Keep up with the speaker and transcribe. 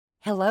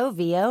Hello,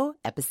 VO,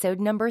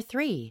 episode number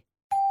 3.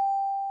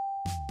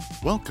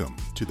 Welcome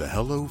to the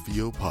Hello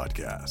VO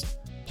podcast,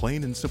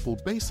 plain and simple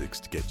basics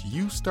to get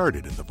you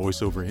started in the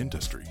voiceover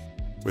industry,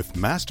 with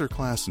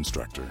masterclass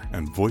instructor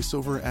and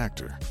voiceover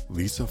actor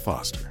Lisa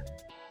Foster.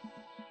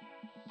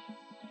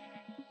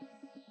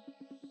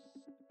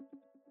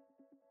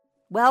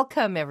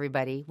 Welcome,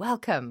 everybody.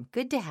 Welcome.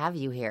 Good to have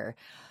you here.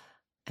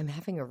 I'm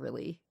having a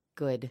really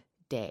good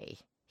day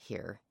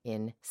here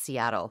in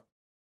Seattle.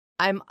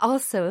 I'm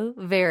also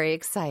very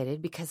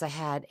excited because I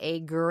had a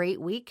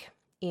great week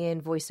in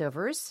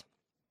voiceovers.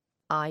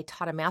 I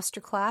taught a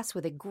masterclass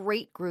with a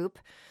great group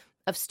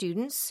of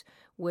students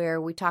where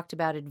we talked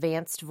about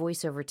advanced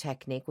voiceover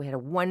technique. We had a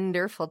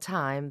wonderful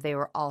time. They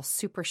were all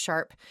super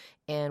sharp,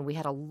 and we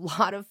had a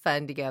lot of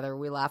fun together.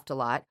 We laughed a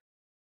lot.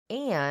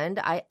 And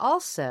I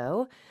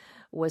also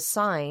was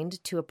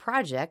signed to a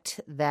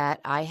project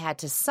that I had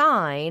to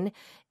sign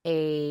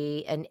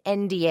an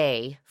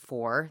NDA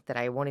for that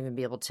I won't even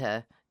be able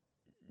to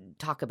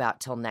talk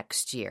about till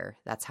next year.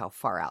 That's how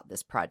far out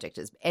this project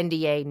is.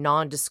 NDA,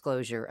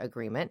 non-disclosure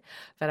agreement.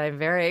 But I'm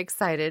very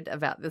excited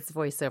about this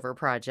voiceover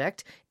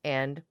project,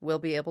 and we'll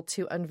be able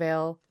to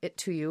unveil it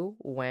to you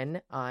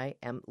when I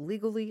am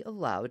legally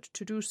allowed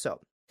to do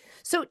so.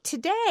 So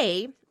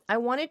today, I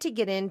wanted to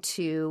get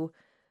into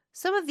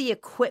some of the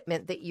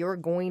equipment that you're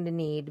going to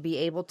need to be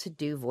able to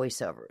do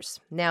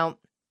voiceovers. Now,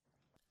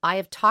 I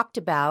have talked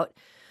about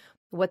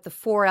what the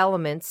 4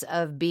 elements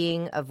of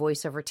being a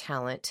voiceover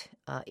talent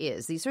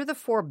is. These are the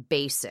 4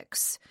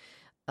 basics.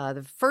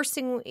 The first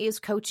thing is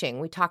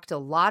coaching. We talked a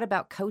lot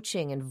about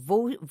coaching and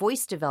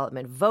voice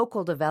development,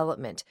 vocal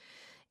development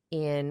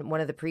in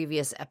one of the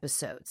previous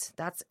episodes.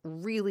 That's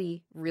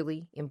really,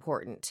 really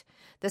important.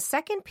 The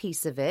second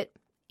piece of it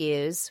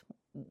is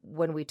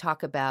when we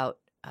talk about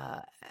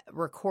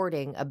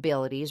recording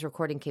abilities,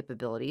 recording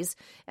capabilities,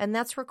 and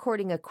that's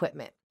recording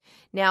equipment.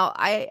 Now,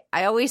 I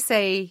always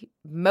say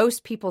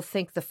most people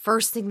think the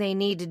first thing they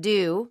need to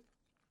do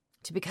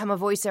to become a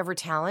voiceover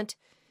talent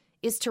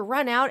is to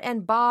run out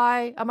and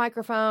buy a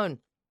microphone.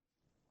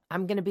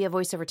 I'm going to be a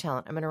voiceover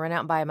talent. I'm going to run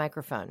out and buy a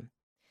microphone.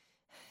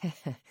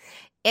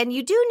 And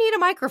you do need a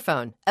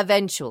microphone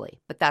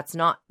eventually, but that's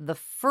not the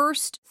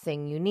first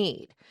thing you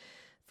need.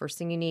 First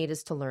thing you need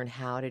is to learn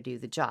how to do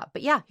the job.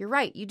 But yeah, you're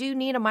right. You do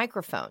need a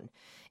microphone.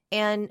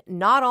 And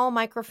not all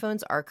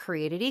microphones are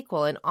created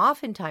equal. And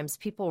oftentimes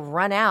people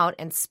run out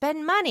and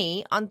spend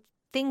money on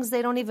things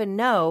they don't even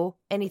know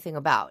anything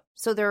about.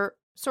 So they're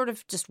sort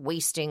of just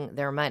wasting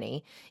their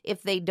money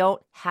if they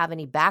don't have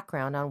any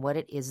background on what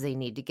it is they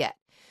need to get.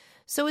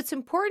 So it's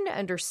important to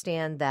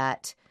understand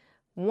that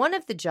one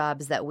of the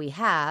jobs that we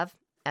have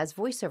as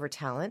voiceover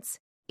talents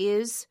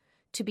is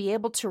to be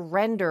able to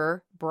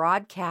render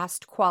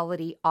broadcast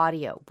quality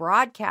audio.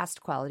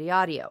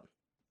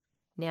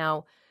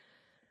 Now,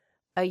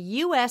 a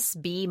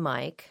USB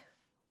mic,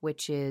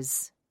 which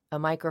is a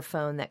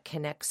microphone that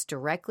connects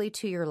directly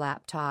to your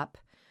laptop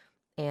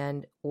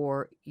and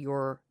or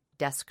your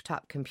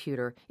desktop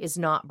computer, is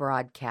not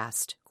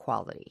broadcast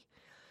quality.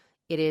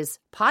 It is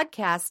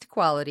podcast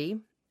quality,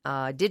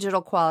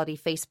 digital quality,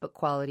 Facebook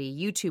quality,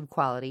 YouTube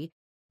quality,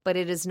 but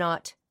it is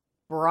not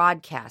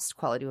broadcast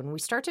quality. When we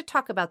start to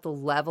talk about the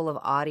level of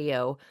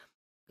audio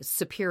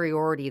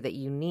superiority that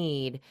you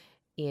need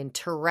in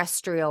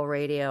terrestrial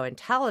radio and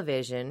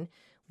television,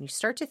 when you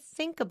start to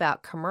think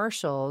about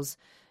commercials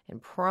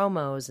and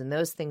promos and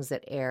those things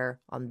that air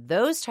on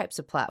those types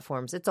of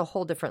platforms, it's a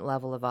whole different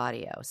level of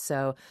audio.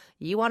 So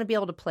you want to be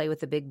able to play with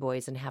the big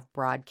boys and have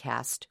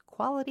broadcast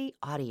quality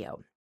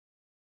audio.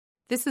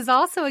 This is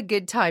also a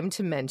good time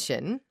to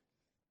mention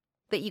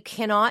that you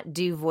cannot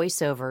do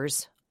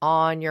voiceovers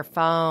on your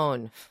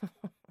phone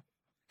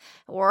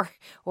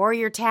or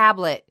your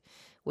tablet,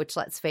 which,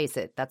 let's face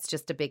it, that's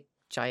just a big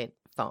giant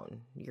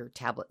phone. Your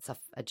tablet's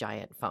a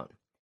giant phone.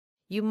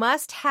 You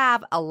must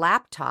have a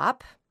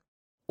laptop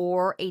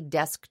or a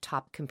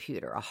desktop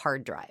computer, a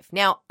hard drive.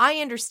 Now, I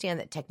understand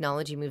that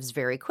technology moves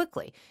very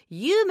quickly.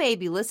 You may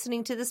be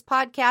listening to this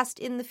podcast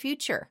in the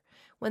future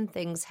when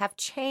things have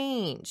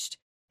changed,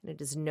 and it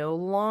is no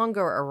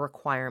longer a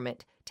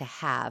requirement to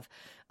have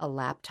a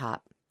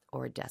laptop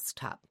or a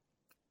desktop.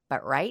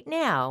 But right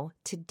now,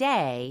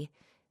 today,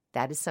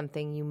 that is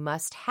something you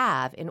must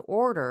have in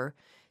order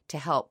to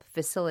help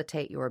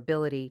facilitate your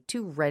ability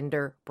to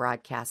render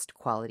broadcast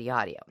quality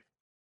audio.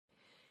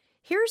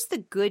 Here's the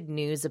good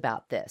news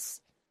about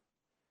this.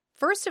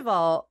 First of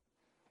all,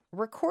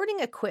 recording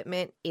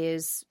equipment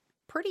is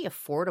pretty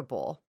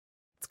affordable.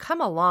 It's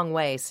come a long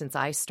way since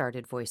I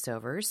started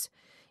voiceovers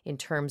in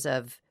terms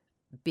of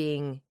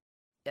being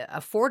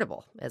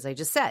affordable, as I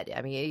just said.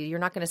 I mean, you're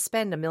not going to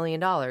spend $1 million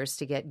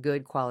to get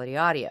good quality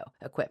audio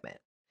equipment.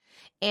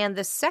 And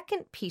the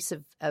second piece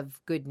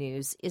of good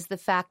news is the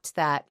fact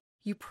that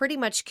you pretty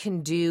much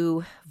can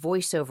do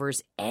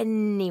voiceovers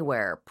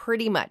anywhere,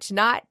 pretty much.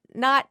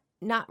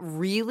 Not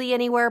really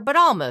anywhere, but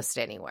almost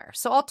anywhere.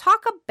 So I'll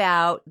talk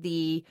about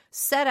the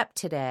setup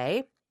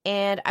today,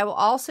 and I will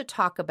also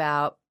talk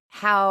about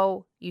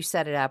how you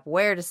set it up,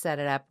 where to set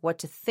it up, what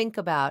to think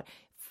about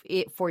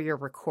it for your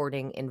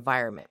recording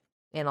environment.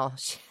 And I'll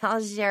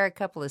share a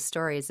couple of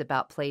stories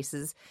about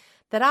places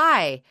that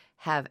I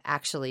have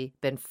actually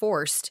been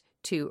forced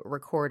to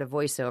record a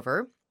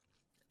voiceover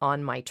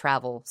on my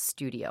travel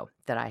studio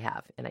that I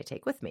have and I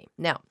take with me.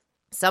 Now,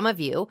 some of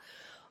you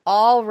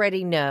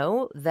already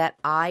know that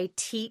I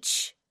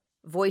teach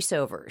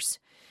voiceovers,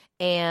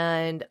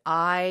 and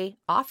I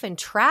often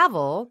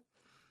travel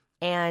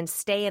and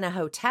stay in a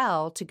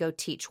hotel to go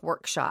teach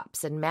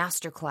workshops and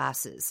master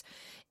classes.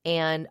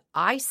 And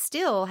I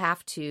still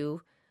have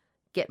to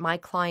get my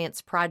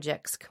clients'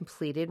 projects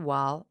completed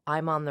while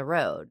I'm on the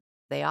road.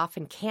 They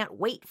often can't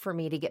wait for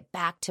me to get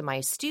back to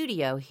my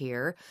studio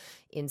here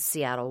in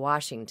Seattle,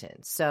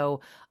 Washington.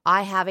 So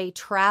I have a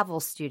travel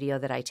studio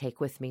that I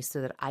take with me so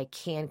that I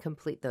can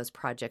complete those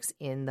projects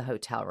in the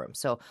hotel room.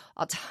 So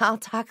I'll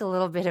talk a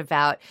little bit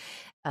about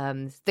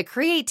the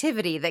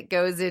creativity that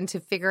goes into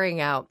figuring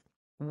out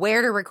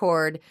where to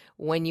record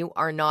when you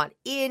are not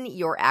in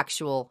your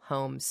actual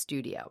home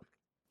studio.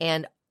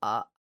 And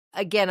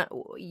again,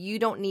 you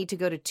don't need to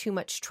go to too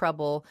much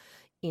trouble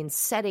in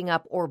setting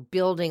up or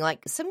building.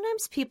 Like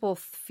sometimes people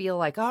feel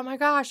like, oh my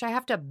gosh, I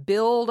have to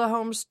build a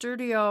home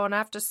studio and I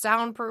have to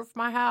soundproof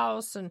my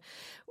house. And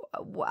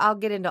I'll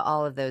get into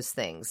all of those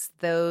things.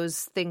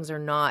 Those things are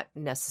not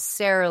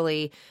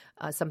necessarily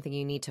something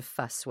you need to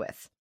fuss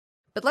with.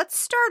 But let's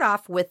start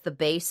off with the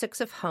basics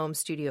of home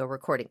studio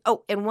recording.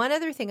 Oh, and one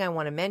other thing I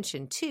want to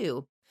mention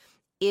too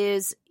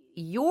is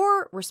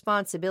your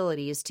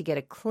responsibility is to get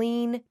a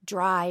clean,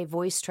 dry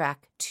voice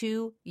track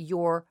to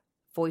your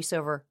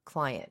voiceover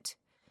client.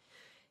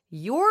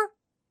 You're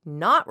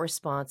not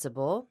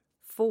responsible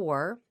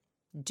for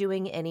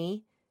doing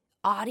any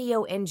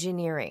audio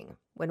engineering.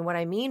 When what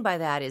I mean by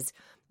that is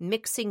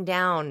mixing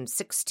down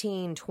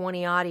 16,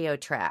 20 audio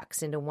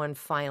tracks into one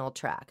final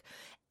track,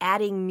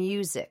 adding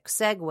music,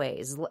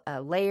 segues,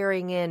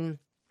 layering in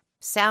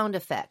sound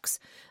effects,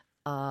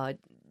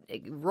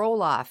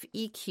 roll-off,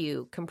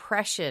 EQ,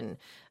 compression,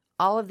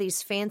 all of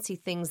these fancy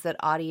things that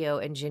audio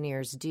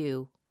engineers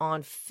do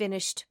on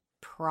finished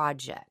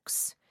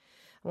projects.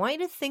 I want you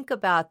to think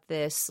about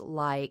this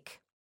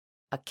like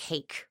a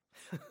cake.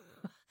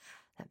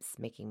 That's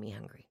making me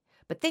hungry.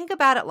 But think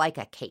about it like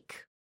a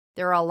cake.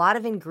 There are a lot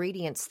of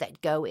ingredients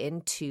that go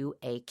into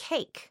a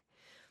cake.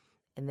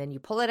 And then you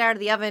pull it out of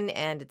the oven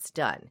and it's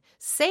done.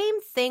 Same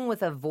thing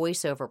with a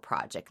voiceover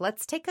project.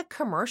 Let's take a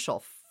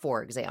commercial,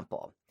 for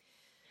example.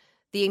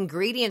 The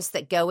ingredients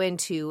that go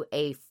into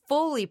a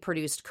fully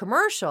produced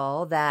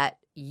commercial that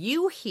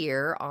you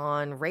hear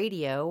on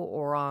radio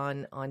or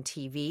on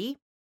TV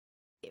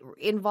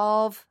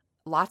involve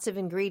lots of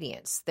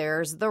ingredients.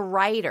 There's the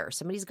writer.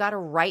 Somebody's got to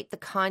write the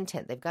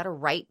content. They've got to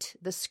write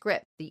the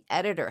script. The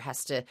editor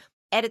has to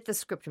edit the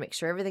script to make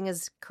sure everything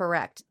is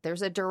correct.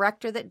 There's a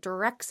director that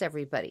directs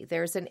everybody.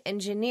 There's an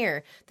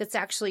engineer that's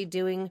actually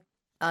doing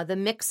the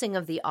mixing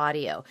of the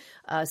audio.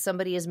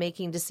 Somebody is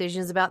making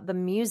decisions about the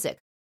music.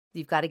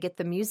 You've got to get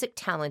the music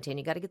talent in.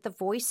 You got to get the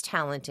voice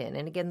talent in.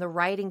 And again, the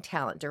writing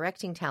talent,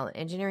 directing talent,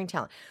 engineering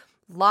talent.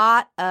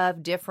 Lot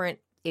of different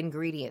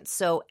ingredients.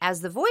 So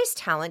as the voice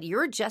talent,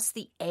 you're just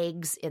the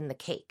eggs in the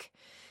cake.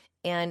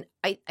 And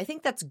I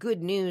think that's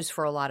good news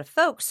for a lot of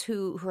folks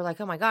who are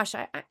like, oh my gosh,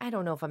 I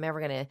don't know if I'm ever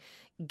going to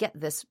get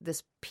this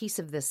piece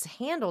of this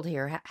handled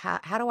here.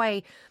 How do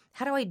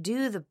I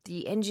do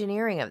the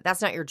engineering of it?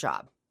 That's not your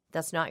job.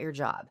 That's not your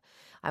job.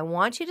 I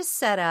want you to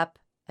set up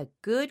a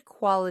good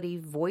quality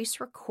voice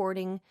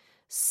recording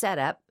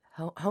setup,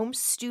 home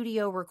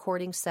studio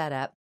recording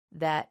setup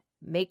that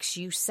makes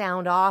you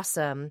sound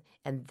awesome.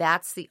 And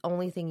that's the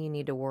only thing you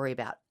need to worry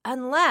about,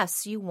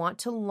 unless you want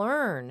to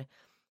learn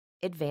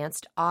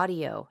advanced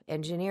audio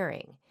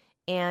engineering.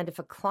 And if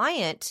a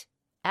client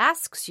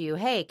asks you,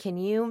 hey, can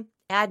you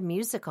add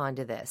music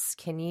onto this?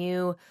 Can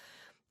you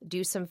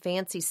do some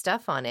fancy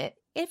stuff on it?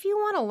 If you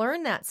want to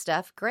learn that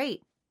stuff,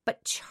 great,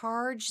 but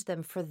charge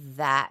them for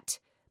that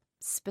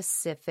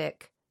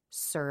specific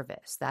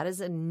service. That is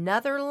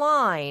another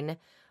line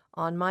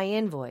on my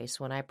invoice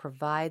when I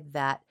provide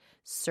that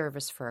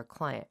service for a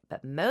client.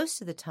 But most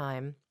of the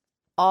time,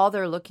 all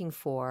they're looking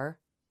for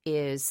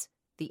is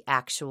the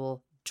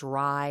actual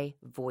dry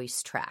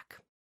voice track.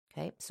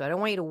 Okay, so I don't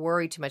want you to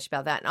worry too much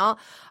about that. And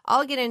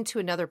I'll get into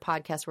another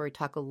podcast where we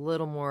talk a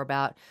little more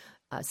about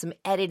some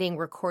editing,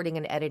 recording,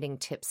 and editing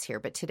tips here.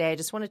 But today I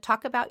just want to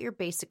talk about your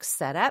basic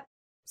setup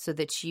so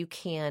that you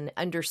can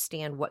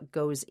understand what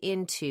goes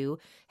into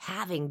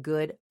having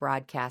good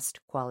broadcast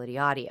quality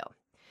audio.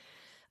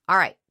 All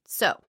right,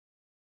 so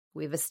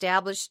we've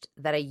established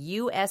that a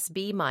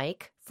USB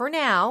mic, for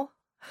now,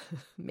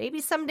 maybe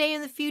someday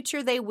in the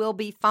future they will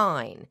be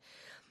fine.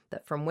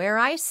 But from where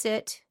I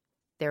sit,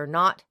 they're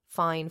not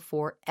fine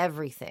for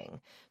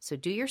everything. So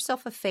do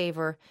yourself a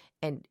favor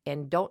and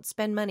don't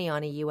spend money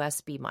on a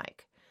USB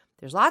mic.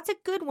 There's lots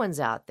of good ones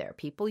out there.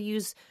 People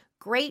use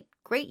great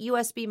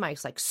USB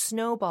mics, like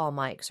Snowball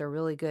mics are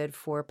really good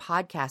for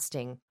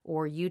podcasting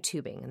or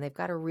YouTubing, and they've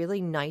got a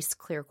really nice,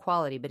 clear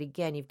quality. But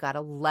again, you've got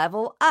to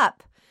level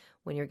up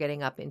when you're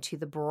getting up into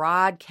the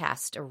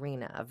broadcast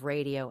arena of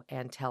radio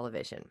and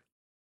television.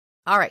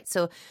 All right,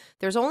 so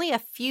there's only a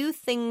few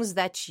things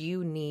that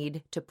you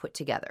need to put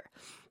together.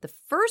 The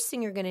first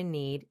thing you're going to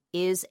need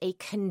is a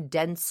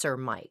condenser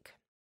mic.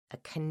 A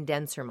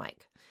condenser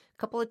mic. A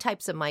couple of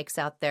types of mics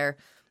out there,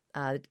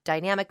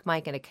 dynamic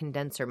mic and a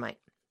condenser mic.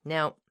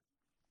 Now,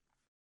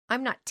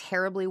 I'm not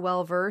terribly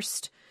well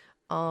versed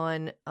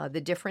on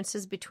the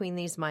differences between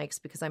these mics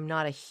because I'm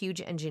not a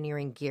huge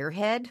engineering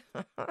gearhead.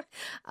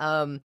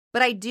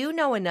 But I do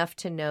know enough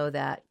to know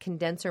that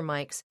condenser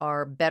mics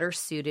are better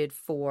suited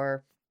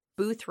for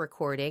booth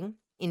recording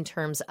in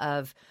terms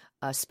of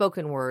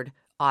spoken word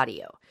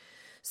audio.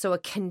 So a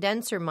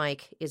condenser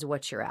mic is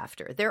what you're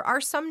after. There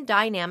are some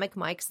dynamic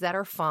mics that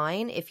are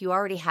fine if you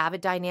already have a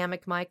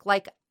dynamic mic.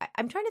 Like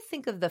I'm trying to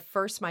think of the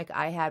first mic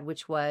I had,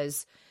 which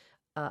was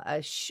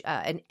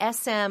an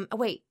SM. Oh,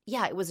 wait,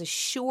 yeah, it was a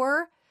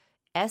Shure,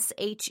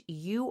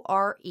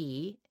 Shure,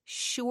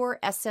 Shure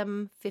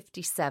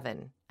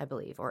SM57, I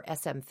believe, or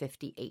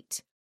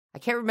SM58. I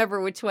can't remember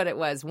which one it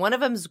was. One of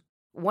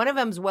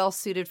them's well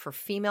suited for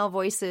female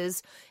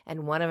voices,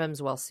 and one of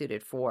them's well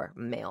suited for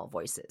male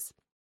voices.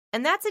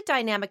 And that's a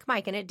dynamic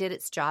mic, and it did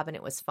its job, and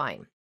it was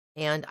fine.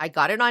 And I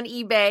got it on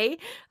eBay.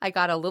 I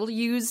got a little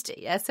used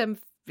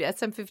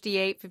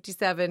SM58,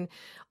 57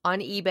 on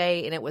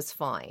eBay, and it was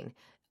fine.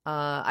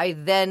 I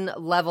then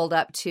leveled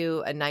up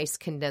to a nice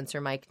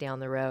condenser mic down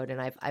the road, and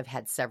I've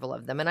had several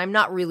of them. And I'm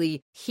not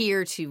really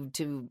here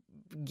to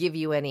give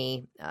you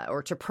any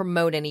or to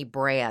promote any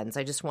brands.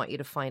 I just want you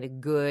to find a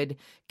good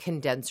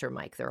condenser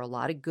mic. There are a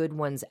lot of good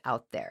ones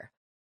out there.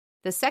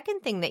 The second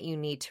thing that you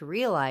need to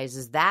realize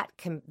is that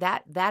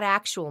that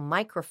actual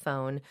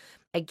microphone,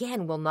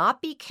 again, will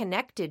not be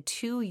connected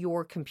to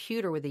your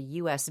computer with a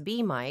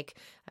USB mic.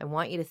 I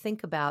want you to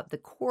think about the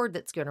cord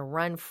that's going to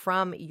run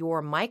from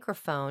your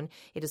microphone.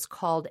 It is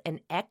called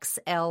an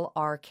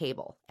XLR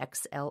cable.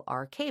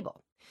 XLR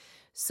cable.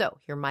 So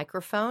your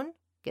microphone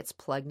gets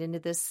plugged into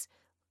this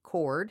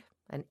cord,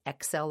 an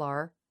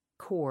XLR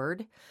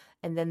cord,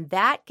 and then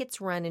that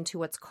gets run into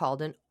what's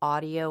called an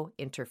audio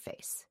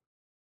interface.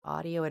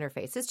 Audio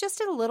interface. It's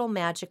just a little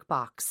magic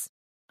box.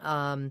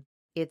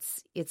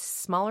 It's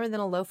smaller than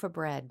a loaf of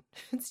bread.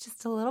 It's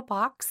just a little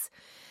box,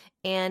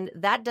 and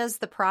that does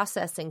the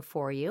processing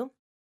for you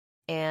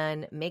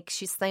and makes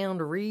you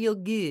sound real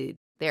good.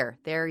 There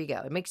you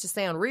go. It makes you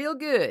sound real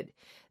good.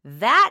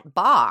 That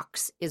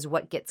box is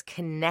what gets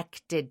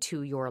connected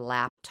to your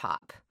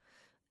laptop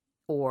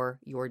or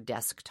your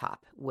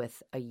desktop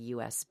with a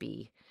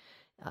USB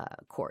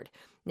cord.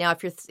 Now,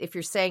 if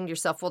you're saying to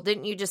yourself, well,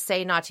 didn't you just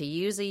say not to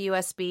use a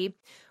USB?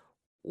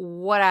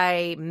 What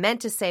I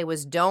meant to say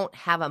was don't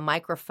have a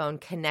microphone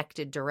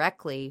connected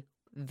directly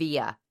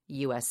via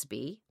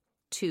USB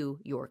to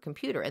your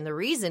computer. And the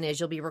reason is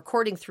you'll be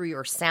recording through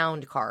your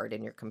sound card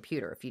in your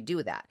computer if you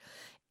do that.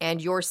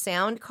 And your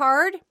sound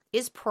card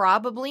is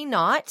probably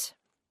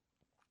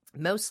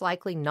most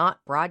likely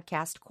not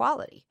broadcast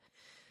quality.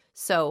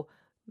 So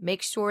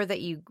make sure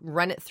that you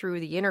run it through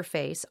the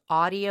interface,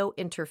 audio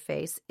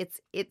interface.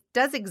 It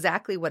does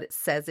exactly what it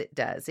says it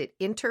does. It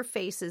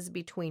interfaces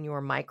between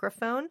your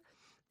microphone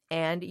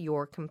and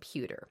your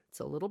computer. It's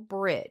a little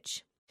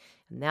bridge,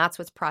 and that's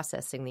what's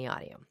processing the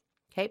audio.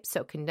 Okay,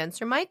 so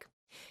condenser mic,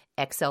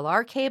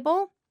 XLR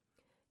cable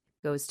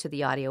goes to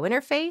the audio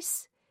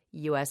interface,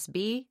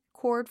 USB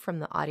cord from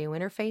the audio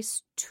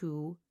interface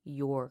to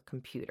your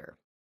computer.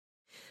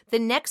 The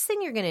next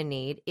thing you're going to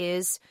need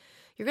is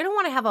you're going to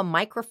want to have a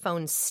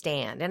microphone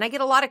stand. And I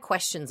get a lot of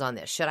questions on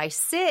this. Should I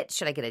sit?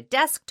 Should I get a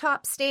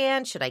desktop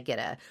stand? Should I get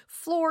a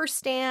floor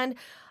stand?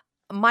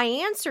 My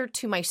answer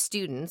to my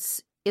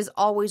students is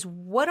always,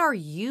 what are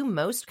you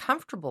most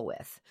comfortable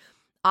with?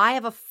 I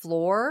have a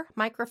floor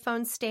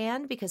microphone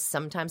stand because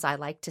sometimes I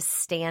like to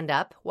stand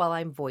up while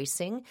I'm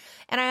voicing.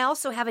 And I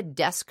also have a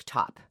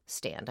desktop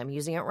stand. I'm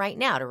using it right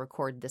now to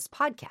record this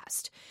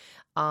podcast.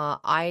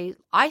 I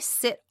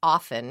sit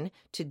often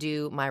to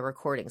do my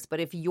recordings,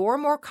 but if you're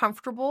more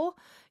comfortable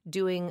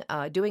doing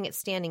it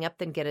standing up,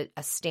 then get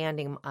a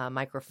standing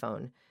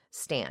microphone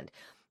stand.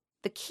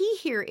 The key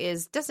here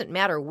is, doesn't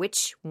matter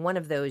which one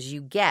of those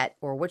you get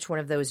or which one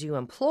of those you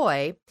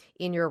employ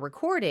in your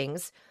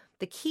recordings.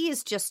 The key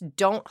is just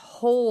don't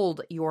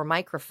hold your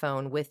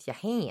microphone with your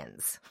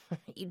hands.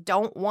 You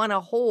don't want to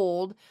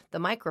hold the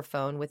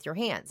microphone with your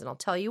hands, and I'll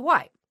tell you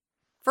why.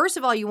 First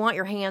of all, you want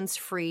your hands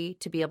free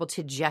to be able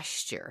to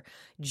gesture.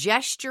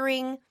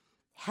 Gesturing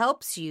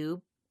helps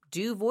you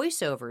do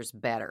voiceovers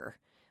better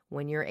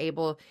when you're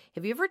able.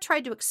 Have you ever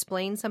tried to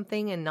explain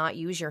something and not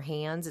use your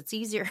hands? It's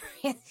easier.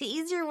 It's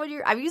easier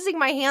when I'm using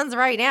my hands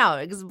right now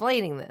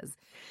explaining this.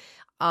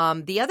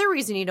 The other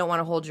reason you don't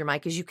want to hold your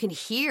mic is you can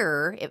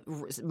hear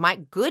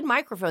good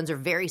microphones are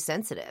very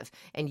sensitive,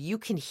 and you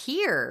can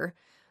hear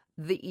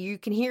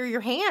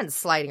your hands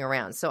sliding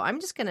around. So I'm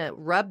just going to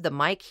rub the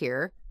mic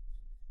here.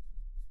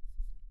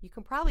 You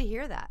can probably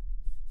hear that.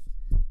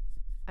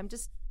 I'm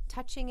just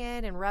touching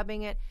it and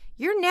rubbing it.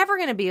 You're never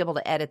going to be able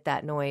to edit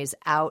that noise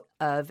out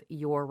of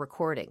your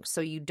recording.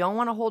 So you don't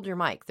want to hold your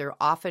mic. They're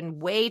often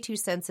way too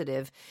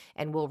sensitive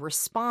and will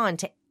respond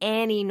to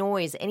any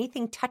noise,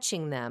 anything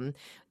touching them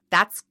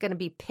That's going to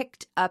be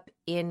picked up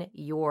in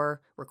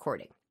your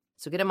recording.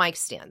 So get a mic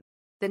stand.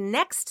 The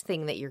next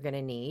thing that you're going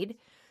to need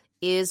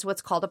is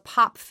what's called a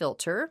pop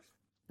filter,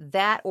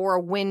 that or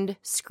a wind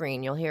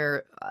screen. You'll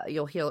hear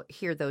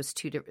those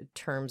two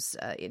terms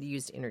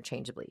used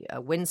interchangeably,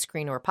 a wind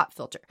screen or a pop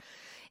filter.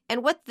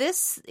 And what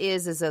this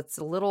is it's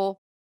a little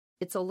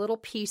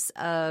piece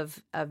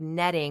of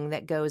netting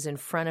that goes in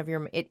front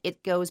of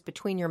it goes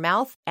between your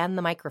mouth and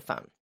the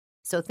microphone.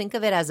 So think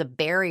of it as a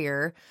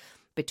barrier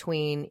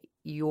between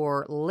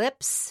your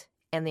lips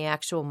and the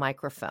actual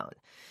microphone.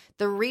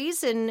 The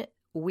reason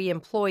we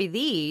employ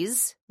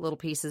these little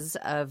pieces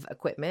of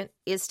equipment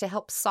is to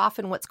help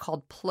soften what's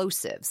called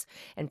plosives.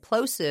 And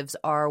plosives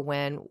are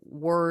when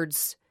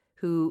words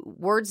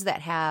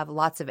that have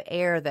lots of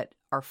air that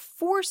are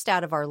forced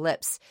out of our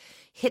lips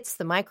hits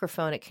the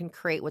microphone. It can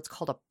create what's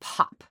called a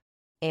pop.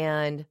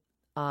 And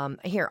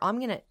here, I'm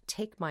going to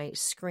take my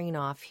screen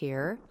off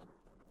here.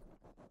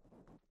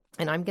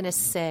 And I'm going to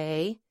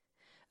say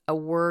a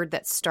word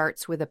that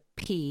starts with a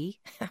P.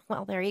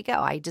 Well, there you go.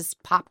 I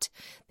just popped.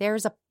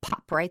 There's a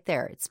pop right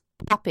there. It's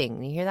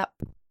popping. You hear that?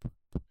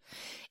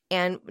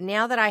 And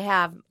now that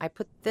I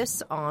put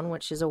this on,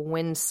 which is a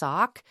wind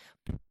sock,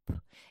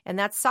 and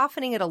that's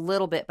softening it a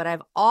little bit, but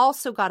I've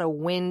also got a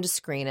wind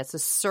screen. It's a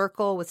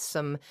circle with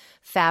some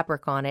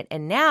fabric on it.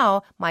 And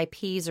now my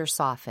P's are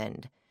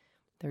softened.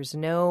 There's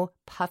no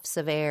puffs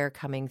of air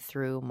coming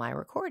through my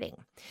recording.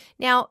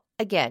 Now,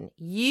 again,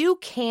 you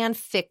can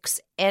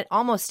fix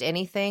almost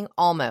anything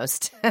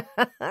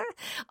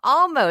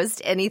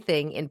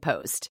anything in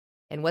post.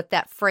 And what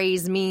that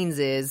phrase means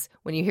is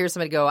when you hear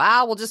somebody go,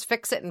 we'll just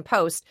fix it in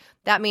post,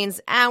 that means,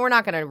 we're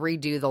not going to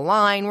redo the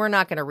line. We're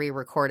not going to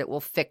re-record it.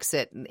 We'll fix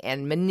it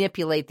and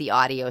manipulate the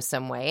audio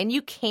some way. And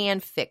you can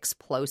fix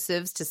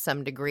plosives to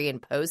some degree in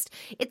post.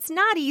 It's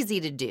not easy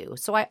to do.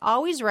 So I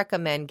always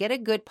recommend get a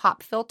good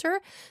pop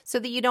filter so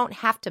that you don't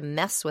have to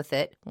mess with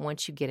it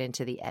once you get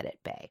into the edit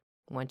bay.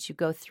 Once you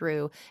go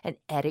through and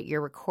edit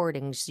your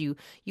recordings, you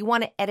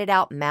want to edit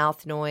out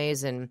mouth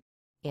noise and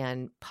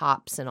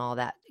pops and all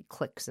that,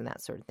 clicks and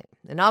that sort of thing.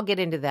 And I'll get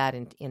into that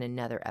in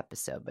another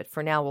episode. But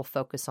for now, we'll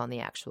focus on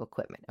the actual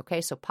equipment. Okay,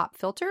 so pop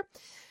filter.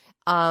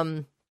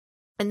 And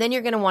then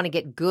you're going to want to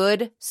get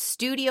good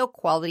studio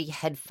quality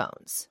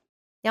headphones.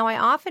 Now, I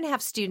often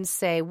have students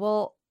say,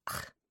 well,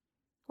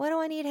 what do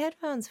I need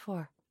headphones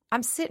for?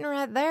 I'm sitting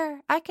right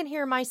there. I can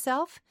hear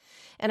myself.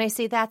 And I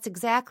say, that's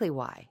exactly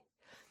why.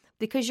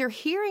 Because you're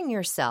hearing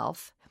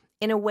yourself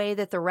in a way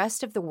that the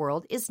rest of the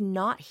world is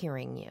not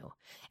hearing you.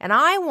 And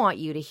I want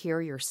you to hear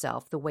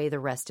yourself the way the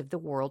rest of the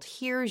world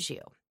hears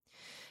you.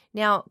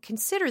 Now,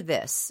 consider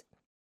this.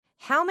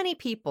 How many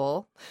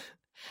people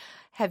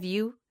have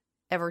you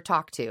ever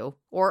talked to,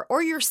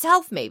 or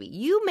yourself maybe?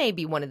 You may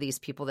be one of these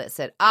people that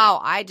said,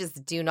 I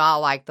just do not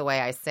like the way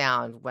I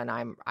sound when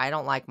I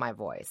don't like my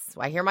voice.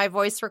 I hear my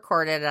voice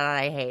recorded and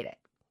I hate it.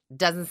 It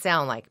doesn't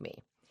sound like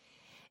me.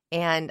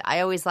 And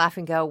I always laugh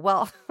and go,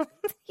 well,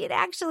 it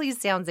actually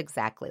sounds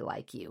exactly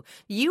like you.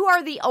 You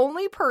are the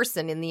only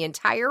person in the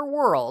entire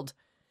world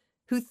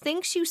who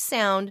thinks you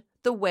sound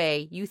the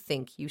way you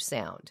think you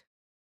sound.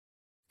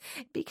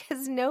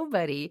 Because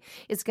nobody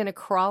is going to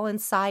crawl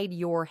inside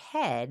your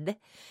head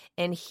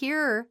and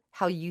hear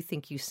how you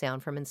think you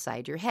sound from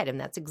inside your head. And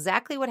that's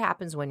exactly what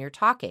happens when you're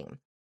talking.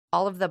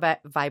 All of the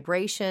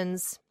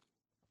vibrations,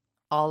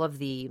 all of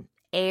the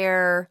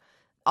air,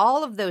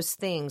 all of those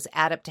things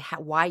add up to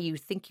why you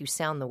think you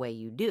sound the way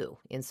you do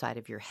inside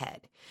of your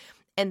head.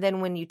 And then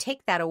when you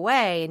take that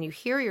away and you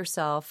hear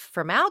yourself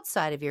from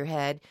outside of your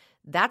head,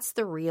 that's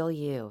the real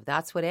you.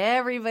 That's what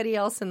everybody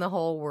else in the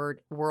whole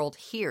world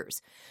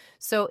hears.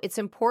 So it's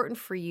important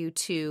for you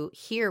to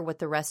hear what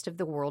the rest of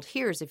the world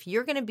hears. If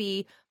you're going to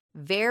be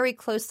very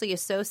closely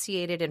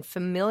associated and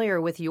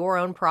familiar with your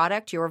own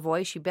product, your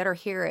voice, you better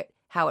hear it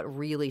how it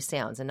really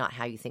sounds and not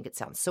how you think it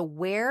sounds. So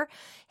wear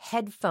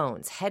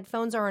headphones.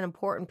 Headphones are an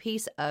important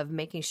piece of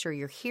making sure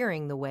you're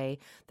hearing the way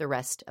the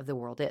rest of the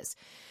world is.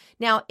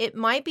 Now, it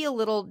might be a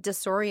little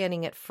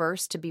disorienting at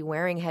first to be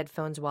wearing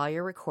headphones while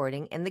you're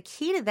recording, and the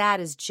key to that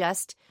is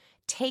just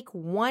take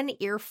one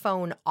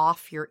earphone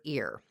off your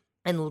ear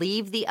and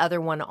leave the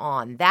other one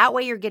on. That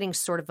way you're getting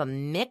sort of a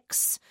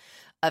mix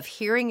of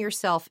hearing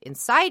yourself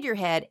inside your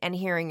head and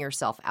hearing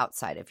yourself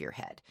outside of your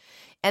head.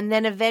 And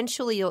then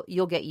eventually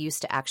you'll get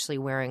used to actually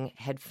wearing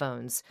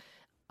headphones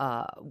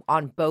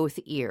on both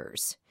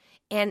ears.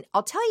 And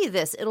I'll tell you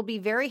this, it'll be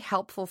very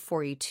helpful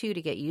for you too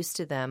to get used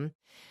to them,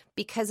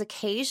 because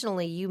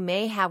occasionally you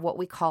may have what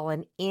we call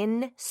an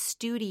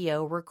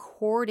in-studio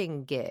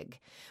recording gig.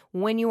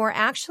 When you are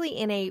actually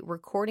in a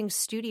recording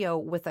studio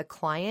with a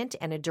client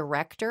and a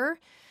director,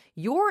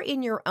 you're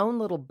in your own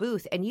little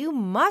booth and you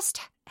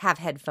must have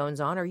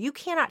headphones on or you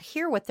cannot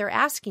hear what they're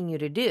asking you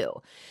to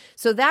do.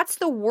 So that's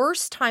the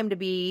worst time to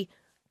be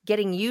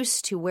getting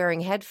used to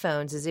wearing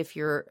headphones, is if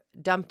you're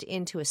dumped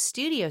into a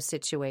studio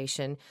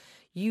situation.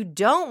 You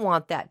don't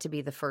want that to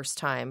be the first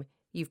time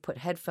you've put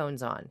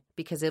headphones on,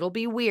 because it'll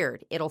be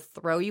weird. It'll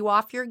throw you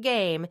off your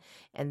game,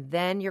 and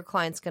then your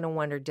client's going to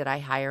wonder, did I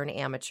hire an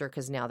amateur?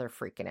 Because now they're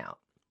freaking out.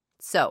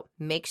 So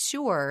make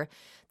sure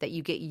that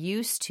you get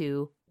used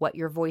to what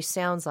your voice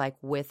sounds like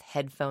with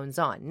headphones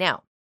on.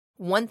 Now,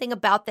 one thing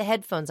about the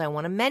headphones I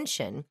want to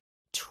mention,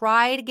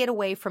 try to get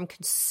away from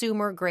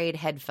consumer-grade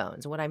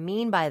headphones. What I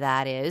mean by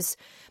that is,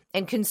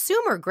 and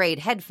consumer-grade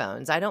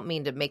headphones, I don't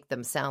mean to make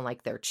them sound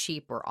like they're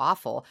cheap or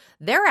awful.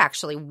 They're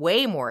actually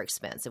way more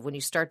expensive when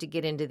you start to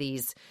get into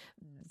these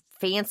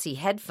fancy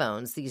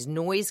headphones, these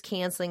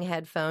noise-canceling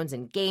headphones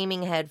and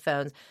gaming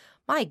headphones.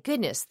 My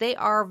goodness, they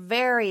are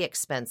very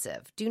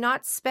expensive. Do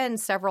not spend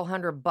several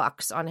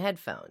 $100 on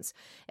headphones,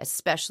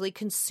 especially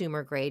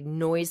consumer-grade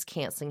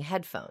noise-canceling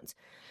headphones.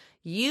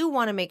 You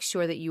want to make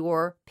sure that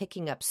you're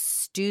picking up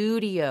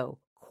studio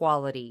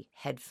quality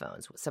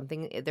headphones,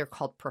 something they're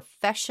called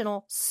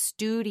professional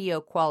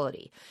studio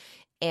quality.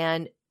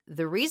 And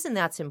the reason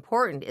that's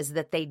important is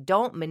that they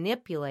don't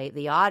manipulate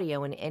the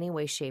audio in any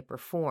way, shape, or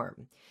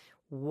form.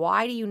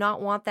 Why do you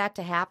not want that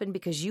to happen?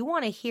 Because you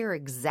want to hear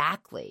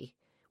exactly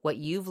what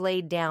you've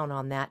laid down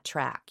on that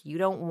track. You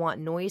don't want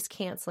noise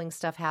canceling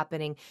stuff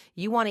happening.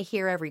 You want to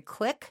hear every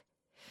click.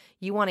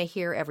 You want to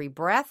hear every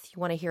breath. You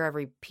want to hear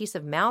every piece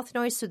of mouth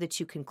noise so that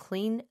you can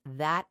clean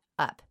that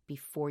up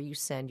before you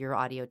send your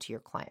audio to your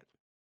client.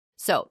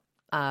 So,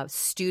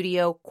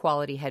 studio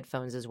quality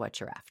headphones is what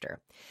you're after.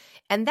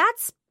 And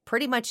that's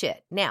pretty much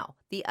it. Now,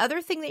 the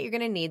other thing that you're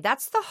going to need,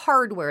 that's the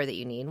hardware that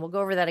you need. We'll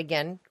go over that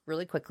again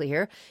really quickly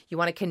here. You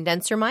want a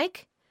condenser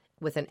mic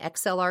with an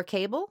XLR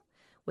cable,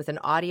 with an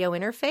audio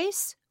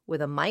interface,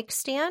 with a mic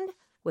stand,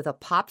 with a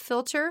pop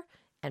filter,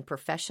 and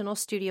professional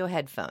studio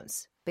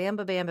headphones. Bam,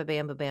 ba, bam, ba,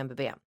 bam, ba, bam, ba,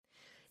 bam.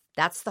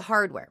 That's the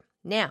hardware.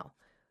 Now,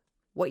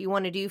 what you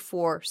want to do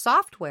for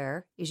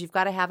software is you've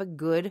got to have a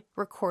good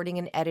recording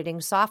and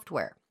editing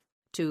software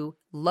to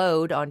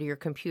load onto your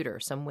computer,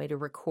 some way to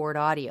record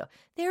audio.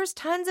 There's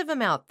tons of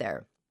them out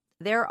there.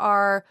 There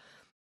are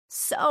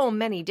so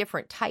many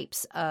different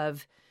types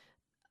of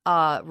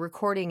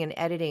recording and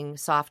editing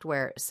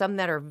software, some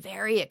that are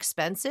very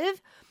expensive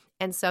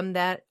and some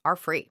that are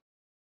free.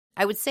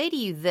 I would say to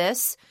you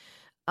this,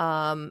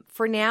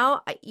 for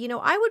now,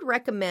 I would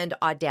recommend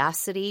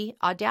Audacity.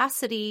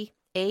 Audacity,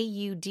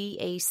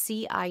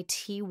 Audacity,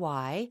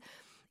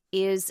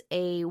 is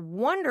a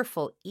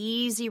wonderful,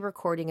 easy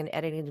recording and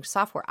editing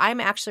software. I'm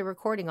actually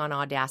recording on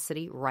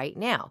Audacity right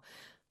now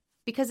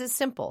because it's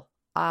simple.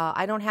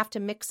 I don't have to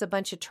mix a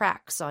bunch of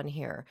tracks on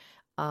here.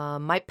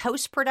 My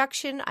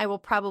post-production, I will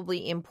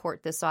probably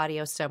import this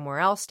audio somewhere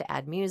else to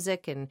add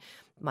music and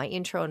my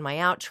intro and my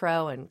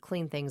outro and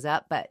clean things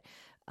up, but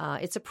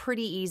it's a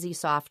pretty easy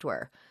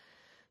software.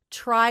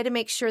 Try to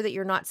make sure that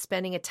you're not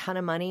spending a ton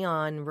of money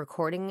on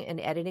recording and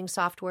editing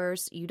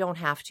softwares. You don't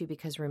have to,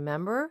 because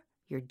remember,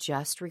 you're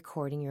just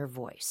recording your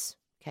voice,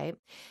 okay?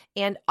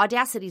 And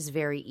Audacity is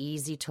very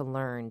easy to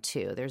learn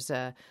too.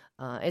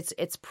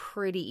 It's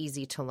pretty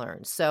easy to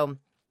learn. So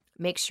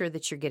make sure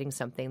that you're getting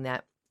something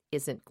that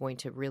isn't going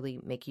to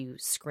really make you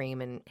scream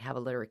and have a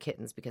litter of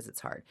kittens because it's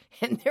hard.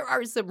 And there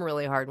are some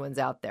really hard ones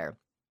out there.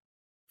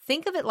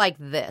 Think of it like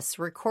this.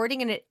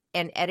 Recording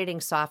and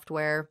editing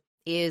software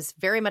is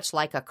very much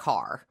like a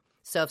car.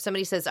 So if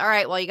somebody says, all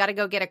right, well, you got to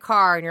go get a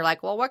car, and you're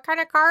like, well, what kind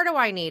of car do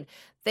I need?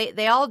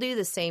 They all do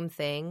the same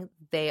thing.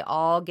 They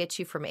all get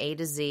you from A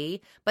to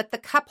Z, but the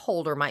cup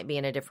holder might be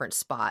in a different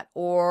spot,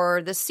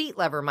 or the seat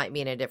lever might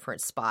be in a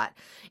different spot.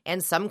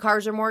 And some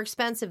cars are more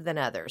expensive than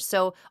others.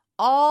 So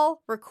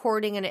all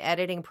recording and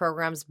editing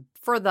programs,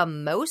 for the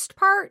most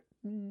part,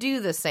 do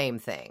the same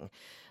thing.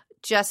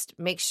 Just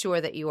make sure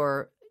that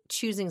you're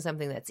choosing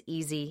something that's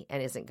easy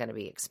and isn't going to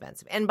be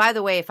expensive. And by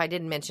the way, if I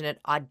didn't mention it,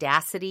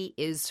 Audacity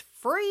is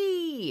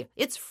free.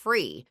 It's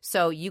free.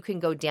 So you can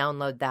go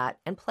download that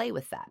and play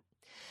with that.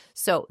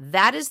 So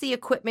that is the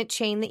equipment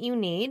chain that you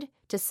need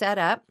to set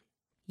up.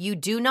 You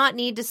do not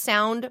need to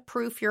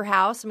soundproof your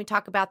house. Let me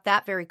talk about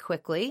that very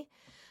quickly.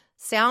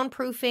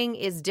 Soundproofing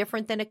is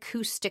different than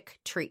acoustic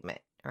treatment.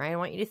 All right. I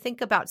want you to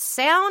think about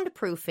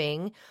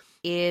soundproofing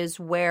is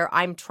where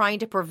I'm trying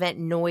to prevent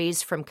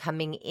noise from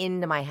coming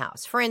into my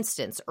house. For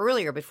instance,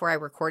 earlier before I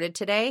recorded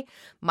today,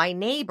 my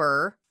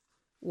neighbor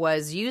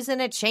was using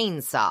a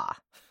chainsaw.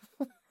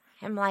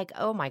 I'm like,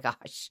 oh my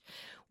gosh.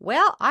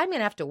 Well, I'm going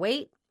to have to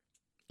wait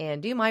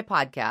and do my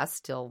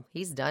podcast till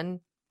he's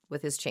done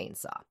with his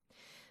chainsaw.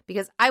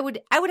 Because I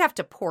would have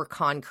to pour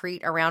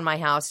concrete around my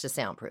house to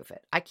soundproof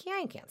it. I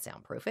can't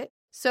soundproof it.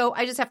 So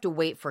I just have to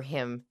wait for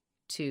him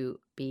to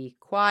be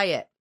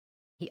quiet.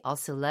 He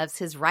also loves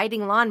his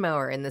riding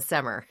lawnmower in the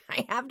summer.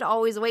 I have to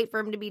always wait for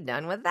him to be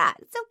done with that.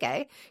 It's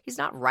okay. He's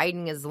not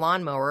riding his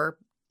lawnmower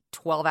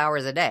 12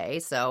 hours a day,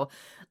 so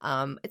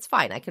it's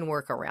fine. I can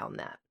work around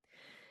that.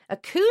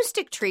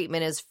 Acoustic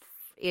treatment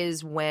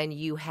is when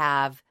you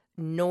have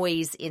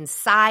noise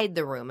inside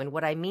the room. And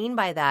what I mean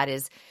by that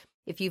is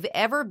if you've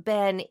ever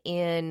been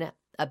in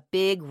a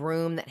big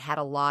room that had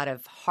a lot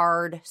of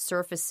hard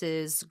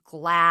surfaces,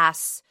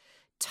 glass,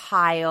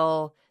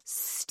 tile,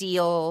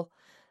 steel,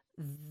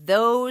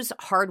 those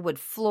hardwood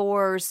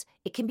floors,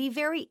 it can be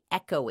very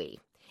echoey.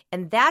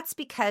 And that's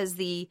because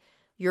the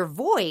your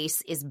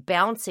voice is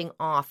bouncing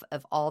off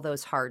of all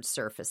those hard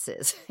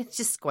surfaces. It's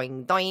just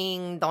going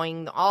doing,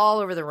 doing all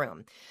over the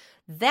room.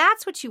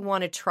 That's what you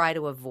want to try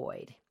to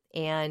avoid.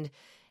 And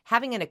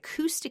having an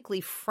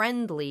acoustically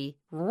friendly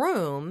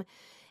room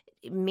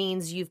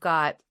means you've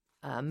got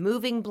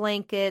moving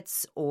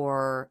blankets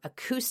or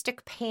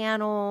acoustic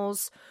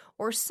panels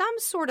or some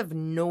sort of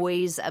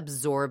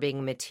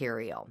noise-absorbing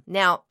material.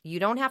 Now, you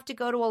don't have to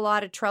go to a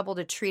lot of trouble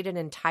to treat an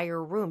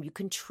entire room. You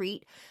can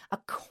treat a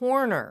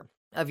corner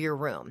of your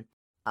room.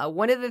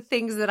 One of the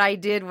things that I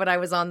did when I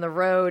was on the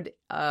road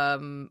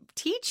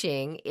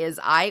teaching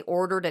is I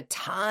ordered a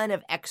ton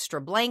of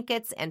extra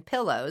blankets and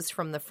pillows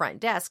from the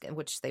front desk, in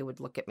which they would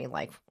look at me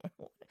like,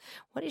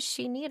 what does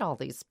she need all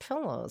these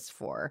pillows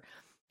for?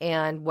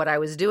 And what I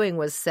was doing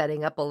was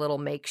setting up a little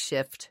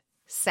makeshift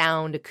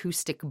sound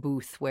acoustic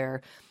booth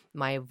where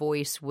my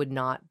voice would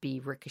not be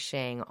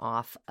ricocheting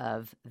off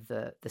of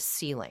the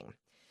ceiling.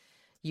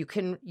 You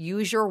can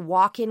use your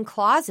walk-in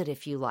closet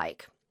if you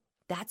like.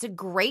 That's a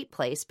great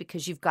place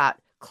because you've got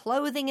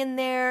clothing in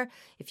there.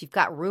 If you've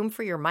got room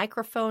for your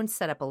microphone,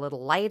 set up a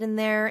little light in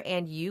there,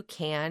 and you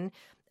can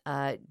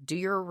do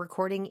your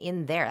recording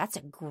in there. That's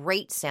a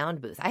great sound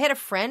booth. I had a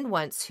friend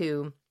once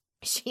who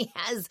she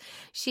has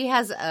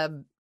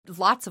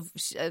lots of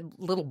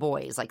little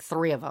boys, like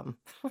 3 of them.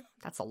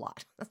 That's a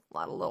lot. That's a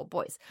lot of little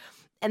boys.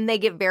 And they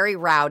get very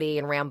rowdy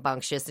and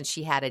rambunctious, and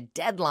she had a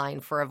deadline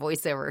for a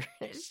voiceover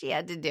she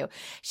had to do.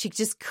 She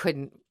just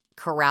couldn't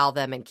corral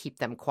them and keep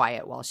them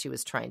quiet while she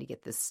was trying to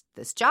get this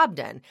job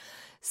done.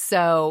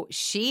 So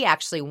she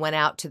actually went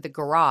out to the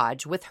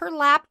garage with her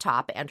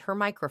laptop and her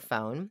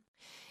microphone,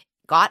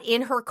 got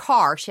in her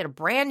car. She had a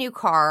brand new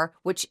car,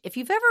 which if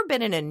you've ever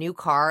been in a new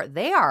car,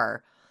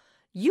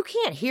 you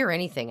can't hear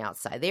anything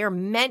outside. They are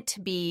meant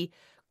to be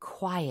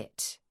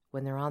quiet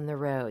when they're on the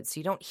road, so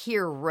you don't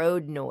hear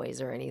road noise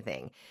or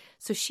anything.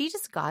 So she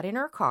just got in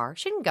her car.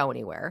 She didn't go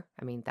anywhere.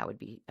 I mean, that would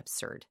be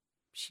absurd.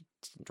 She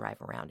didn't drive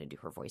around and do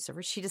her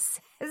voiceover. She just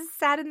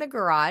sat in the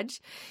garage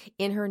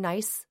in her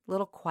nice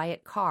little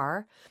quiet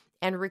car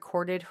and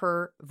recorded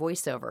her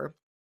voiceover.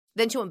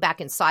 Then she went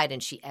back inside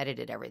and she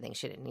edited everything.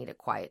 She didn't need it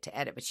quiet to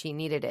edit, but she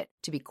needed it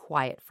to be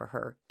quiet for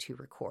her to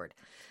record.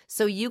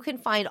 So you can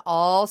find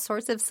all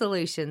sorts of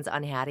solutions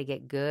on how to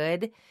get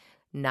good,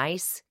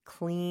 nice,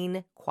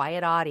 clean,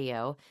 quiet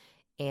audio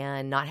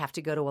and not have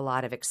to go to a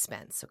lot of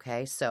expense,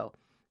 okay? So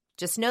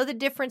just know the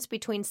difference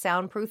between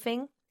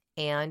soundproofing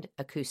and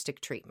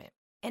acoustic treatment.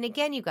 And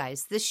again, you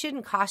guys, this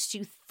shouldn't cost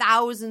you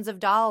thousands of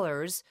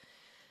dollars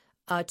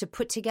to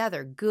put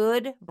together.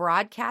 Good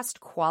broadcast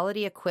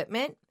quality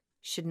equipment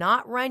should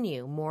not run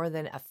you more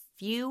than a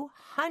few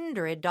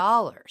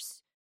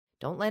 $100s.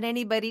 Don't let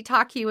anybody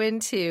talk you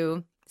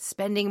into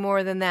spending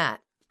more than that.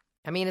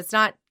 I mean, it's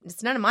none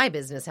of my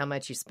business how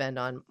much you spend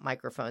on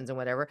microphones and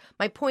whatever.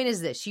 My point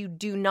is this: you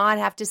do not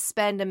have to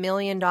spend $1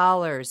 million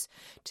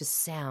to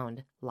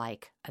sound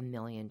like $1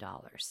 million.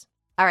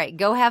 All right,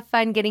 go have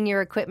fun getting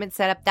your equipment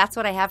set up. That's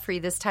what I have for you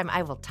this time.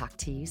 I will talk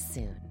to you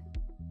soon.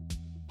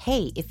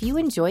 Hey, if you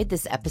enjoyed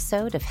this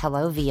episode of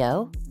Hello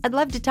VO, I'd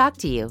love to talk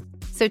to you.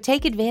 So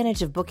take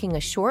advantage of booking a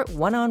short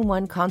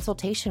one-on-one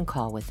consultation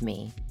call with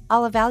me.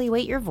 I'll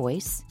evaluate your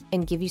voice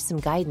and give you some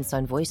guidance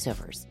on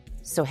voiceovers.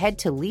 So head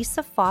to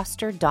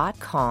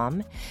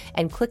lisafoster.com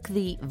and click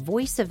the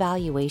Voice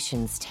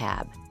Evaluations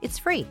tab. It's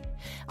free.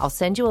 I'll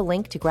send you a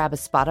link to grab a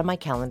spot on my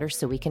calendar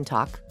so we can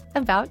talk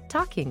about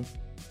talking.